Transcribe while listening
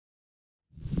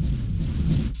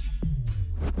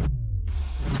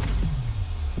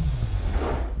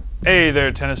Hey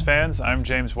there, tennis fans. I'm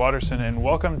James Watterson, and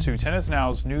welcome to Tennis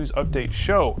Now's News Update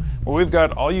Show, where we've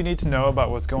got all you need to know about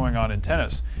what's going on in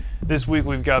tennis. This week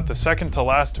we've got the second to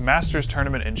last Masters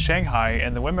tournament in Shanghai,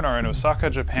 and the women are in Osaka,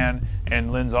 Japan,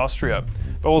 and Linz, Austria.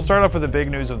 But we'll start off with the big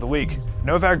news of the week.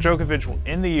 Novak Djokovic will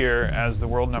end the year as the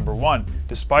world number one,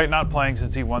 despite not playing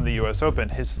since he won the US Open,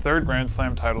 his third Grand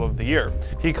Slam title of the year.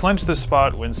 He clinched this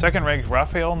spot when second-ranked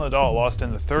Rafael Nadal lost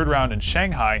in the third round in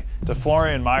Shanghai to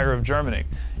Florian Mayer of Germany.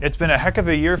 It's been a heck of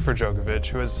a year for Djokovic,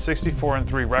 who has a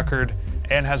 64-3 record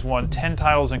and has won 10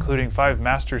 titles, including 5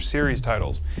 Masters Series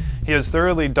titles. He has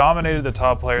thoroughly dominated the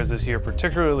top players this year,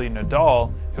 particularly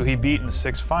Nadal, who he beat in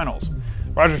 6 finals.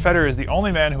 Roger Federer is the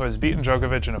only man who has beaten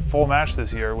Djokovic in a full match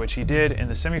this year, which he did in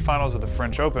the semifinals of the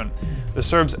French Open. The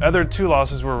Serb's other 2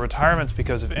 losses were retirements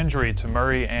because of injury to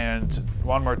Murray and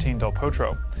Juan Martín del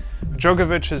Potro.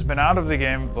 Djokovic has been out of the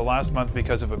game the last month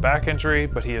because of a back injury,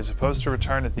 but he is supposed to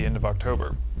return at the end of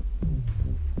October.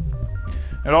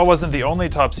 Nadal wasn't the only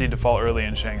top seed to fall early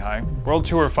in Shanghai. World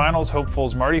Tour Finals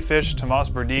hopefuls Mardy Fish, Tomas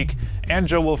Berdych, and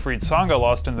Jo-Wilfried Tsonga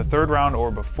lost in the third round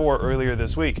or before earlier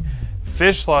this week.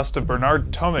 Fish lost to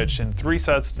Bernard Tomic in 3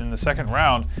 sets in the second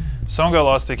round. Tsonga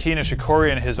lost to Kei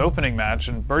Nishikori in his opening match,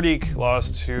 and Berdych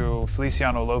lost to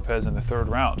Feliciano Lopez in the third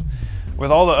round. With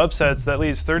all the upsets, that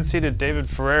leaves third-seeded David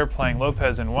Ferrer playing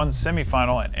Lopez in one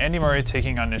semifinal and Andy Murray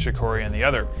taking on Nishikori in the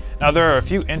other. Now, there are a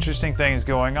few interesting things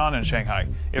going on in Shanghai.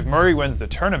 If Murray wins the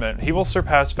tournament, he will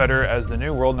surpass Federer as the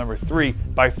new world number 3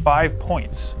 by 5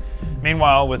 points.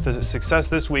 Meanwhile, with the success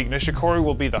this week, Nishikori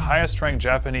will be the highest-ranked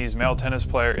Japanese male tennis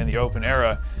player in the Open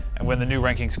era, and when the new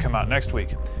rankings come out next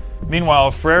week. Meanwhile,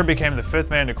 Ferrer became the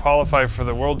 5th man to qualify for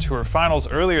the World Tour Finals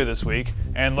earlier this week,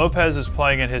 and Lopez is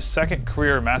playing in his second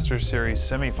career Masters Series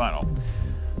semifinal.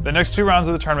 The next 2 rounds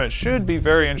of the tournament should be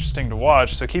very interesting to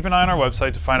watch, so keep an eye on our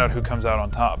website to find out who comes out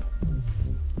on top.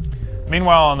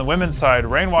 Meanwhile, on the women's side,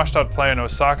 rain washed out play in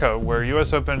Osaka, where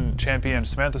US Open champion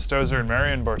Samantha Stosur and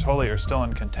Marion Bartoli are still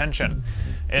in contention.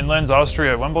 In Linz,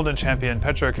 Austria, Wimbledon champion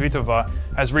Petra Kvitova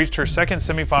has reached her second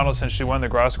semifinal since she won the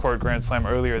grass court Grand Slam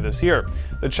earlier this year.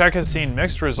 The Czech has seen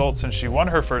mixed results since she won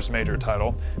her first major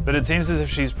title, but it seems as if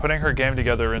she's putting her game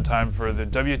together in time for the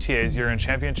WTA's year-end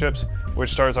championships,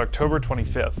 which starts October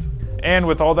 25th. And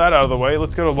with all that out of the way,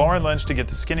 let's go to Lauren Lynch to get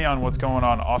the skinny on what's going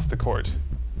on off the court.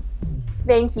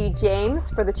 Thank you,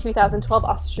 James. For the 2012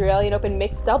 Australian Open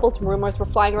mixed doubles, rumors were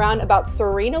flying around about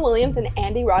Serena Williams and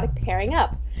Andy Roddick pairing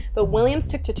up. But Williams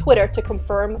took to Twitter to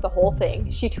confirm the whole thing.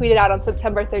 She tweeted out on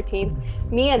September 13th,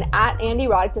 "Me and @Andy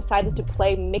Roddick decided to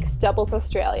play mixed doubles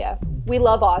Australia. We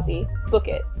love Aussie. Book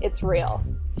it. It's real."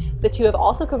 The two have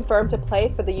also confirmed to play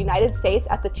for the United States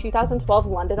at the 2012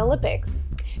 London Olympics.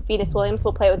 Venus Williams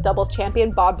will play with doubles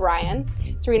champion Bob Bryan.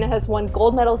 Serena has won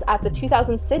gold medals at the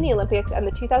 2000 Sydney Olympics and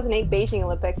the 2008 Beijing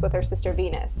Olympics with her sister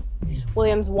Venus.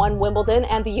 Williams won Wimbledon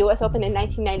and the US Open in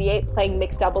 1998 playing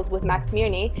mixed doubles with Max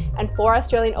Mirny, and 4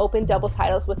 Australian Open doubles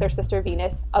titles with her sister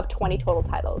Venus, of 20 total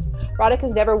titles. Roddick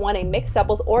has never won a mixed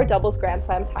doubles or doubles Grand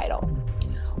Slam title.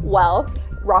 Well,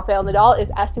 Rafael Nadal is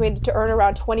estimated to earn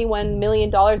around $21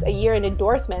 million a year in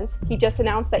endorsements. He just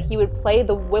announced that he would play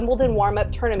the Wimbledon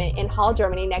warm-up tournament in Halle,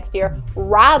 Germany next year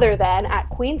rather than at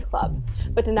Queen's Club,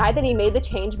 but denied that he made the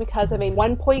change because of a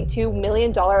 $1.2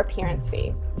 million appearance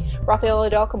fee. Rafael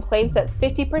Nadal complains that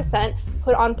 50%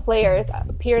 put on players'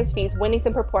 appearance fees, winnings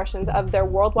and proportions of their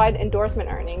worldwide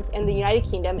endorsement earnings in the United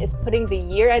Kingdom is putting the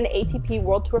year-end ATP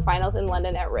World Tour Finals in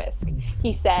London at risk.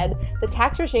 He said, "The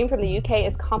tax regime from the UK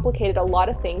has complicated a lot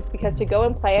of things because to go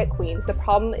and play at Queen's, the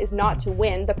problem is not to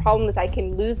win, the problem is I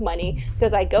can lose money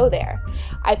because I go there.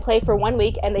 I play for 1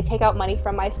 week and they take out money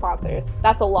from my sponsors.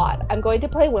 That's a lot. I'm going to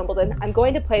play Wimbledon, I'm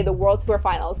going to play the World Tour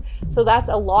Finals, so that's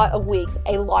a lot of weeks,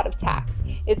 a lot of tax.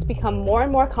 It's become more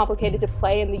and more complicated to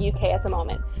play in the UK at the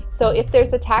moment. So if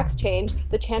there's a tax change,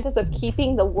 the chances of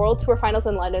keeping the World Tour Finals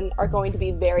in London are going to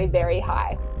be very, very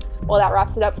high." Well, that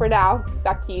wraps it up for now.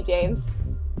 Back to you, James.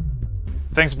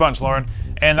 Thanks a bunch, Lauren.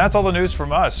 And that's all the news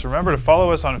from us. Remember to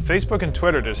follow us on Facebook and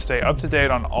Twitter to stay up to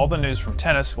date on all the news from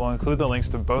tennis. We'll include the links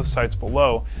to both sites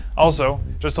below. Also,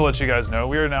 just to let you guys know,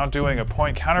 we are now doing a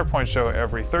point-counterpoint show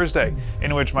every Thursday,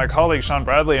 in which my colleague Sean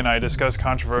Bradley and I discuss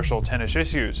controversial tennis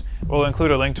issues. We'll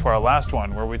include a link to our last one,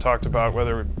 where we talked about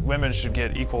whether women should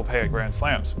get equal pay at Grand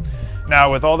Slams.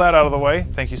 Now, with all that out of the way,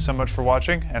 thank you so much for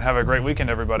watching, and have a great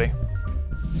weekend, everybody.